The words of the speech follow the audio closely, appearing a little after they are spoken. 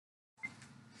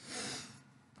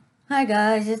Hi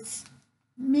guys, it's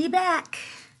me back.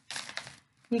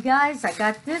 You guys, I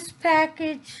got this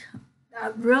package.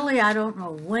 I don't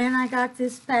know when I got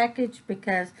this package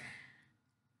because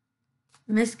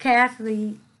Miss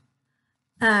Kathy,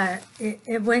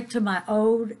 it went to my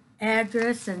old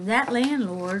address and that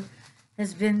landlord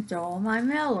has been throwing my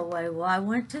mail away. Well, I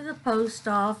went to the post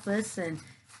office and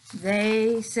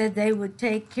they said they would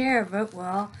take care of it.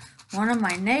 Well, one of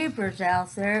my neighbors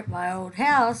out there at my old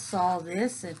house saw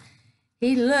this and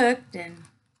he looked and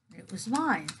it was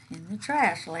mine in the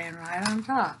trash laying right on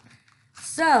top.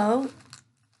 So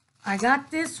I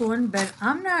got this one, but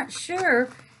I'm not sure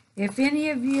if any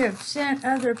of you have sent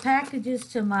other packages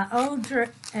to my old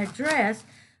address.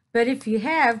 But if you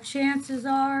have, chances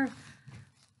are,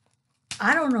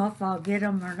 I don't know if I'll get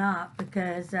them or not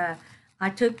because I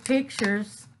took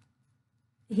pictures.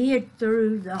 He had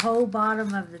threw the whole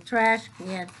bottom of the trash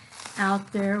can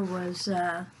out there was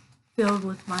filled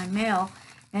with my mail,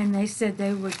 and they said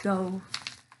they would go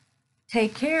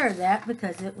take care of that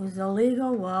because it was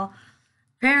illegal. Well,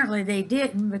 apparently they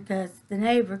didn't because the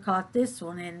neighbor caught this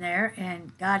one in there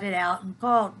and got it out and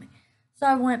called me. So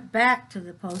I went back to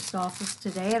the post office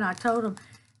today and I told them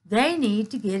they need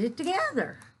to get it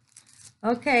together.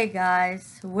 Okay,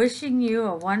 guys, wishing you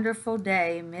a wonderful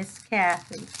day, Miss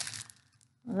Kathy.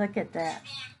 Look at that.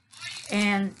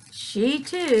 And she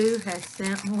too has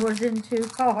sent more than 2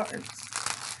 cards.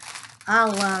 I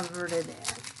love her to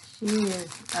death. She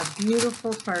is a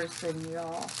beautiful person,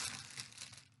 y'all.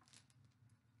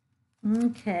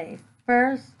 Okay,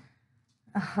 first,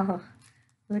 oh,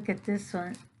 look at this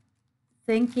one.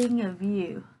 Thinking of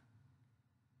you.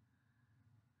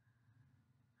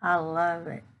 I love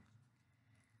it.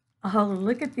 Oh,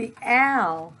 look at the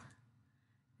owl.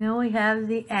 Then we have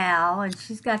the owl, and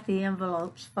she's got the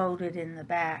envelopes folded in the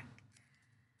back.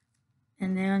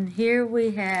 And then here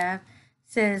we have,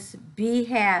 says, be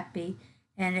happy,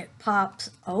 and it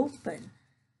pops open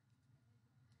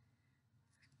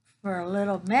for a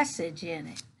little message in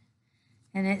it.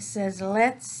 And it says,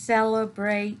 let's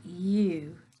celebrate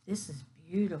you. This is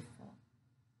beautiful.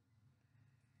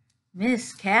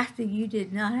 Miss Kathy, you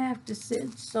did not have to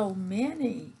send so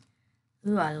many.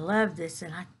 Ooh, I love this,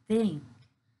 and I think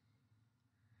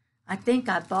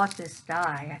I bought this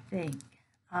die, I think.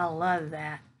 I love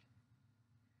that.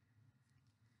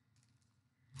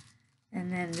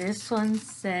 And then this one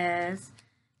says,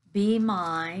 be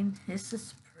mine. This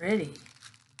is pretty.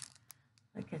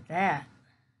 Look at that.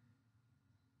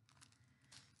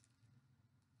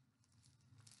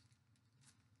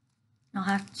 I'll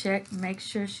have to check and make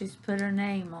sure she's put her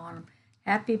name on them.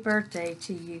 Happy birthday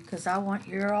to you, because I want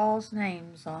your all's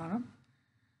names on them.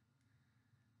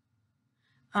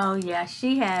 Oh, yeah,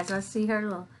 she has. I see her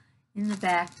little in the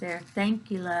back there. Thank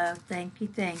you, love. Thank you,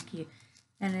 thank you.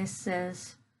 And it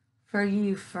says, for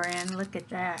you, friend. Look at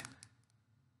that.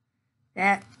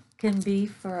 That can be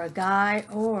for a guy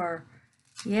or,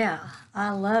 yeah,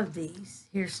 I love these.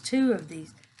 Here's 2 of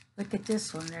these. Look at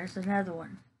this one. There's another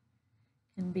one.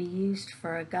 Can be used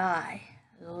for a guy.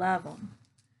 Love them.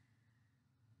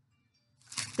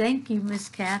 Thank you, Miss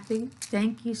Kathy.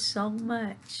 Thank you so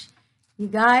much. You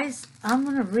guys, I'm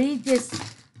going to read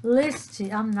this list to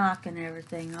you. I'm knocking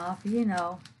everything off. You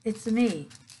know, it's me.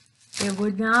 It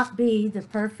would not be the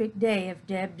perfect day if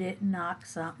Deb didn't knock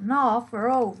something off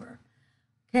or over.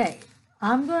 Okay,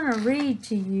 I'm going to read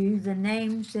to you the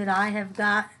names that I have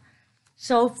got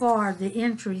so far, the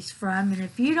entries from. And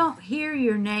if you don't hear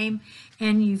your name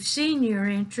and you've seen your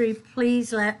entry,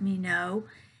 please let me know.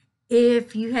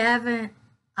 If you haven't,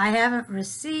 I haven't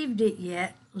received it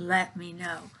yet, let me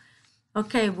know.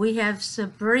 Okay, we have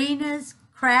Sabrina's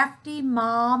Crafty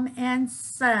Mom and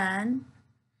Son,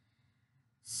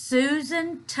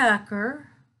 Susan Tucker,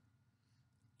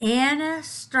 Anna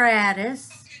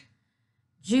Stratus,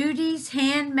 Judy's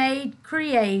Handmade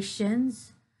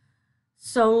Creations,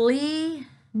 Solee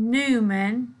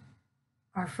Newman,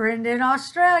 our friend in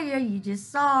Australia, you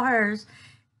just saw hers,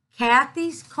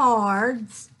 Kathy's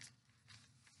Cards,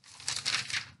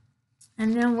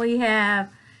 and then we have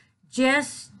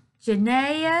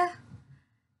Janaea,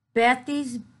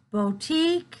 Bethy's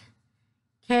Boutique,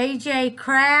 KJ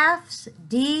Crafts,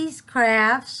 Dee's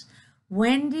Crafts,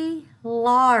 Wendy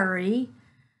Lowry,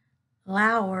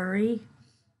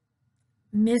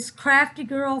 Miss Crafty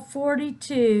Girl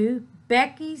 42,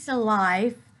 Becky's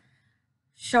Life,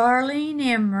 Charlene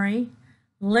Emery,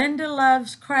 Linda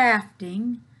Loves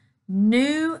Crafting,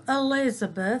 New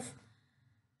Elizabeth,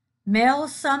 Mel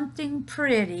Something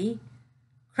Pretty,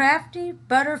 Crafty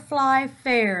Butterfly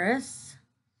Ferris,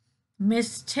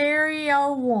 Miss Terry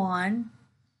 01,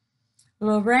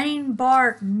 Lorraine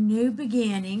Barton, New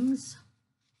Beginnings,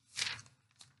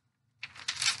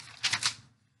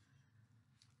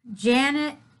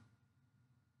 Janet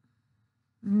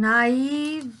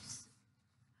Naive's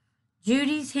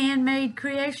Judy's Handmade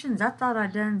Creations. I thought I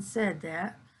done said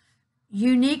that.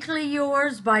 Uniquely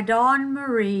Yours by Dawn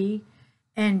Marie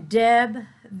and Deb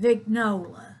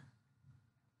Vignola.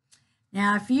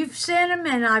 Now, if you've sent them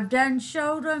and I've done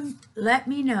showed them, let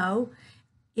me know.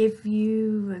 If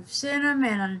you have sent them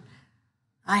and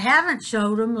I haven't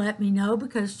showed them, let me know,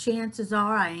 because chances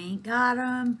are I ain't got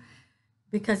them,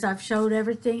 because I've showed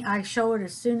everything. I show it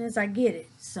as soon as I get it.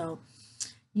 So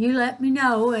you let me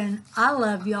know, and I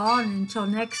love y'all. And until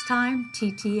next time,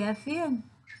 TTFN.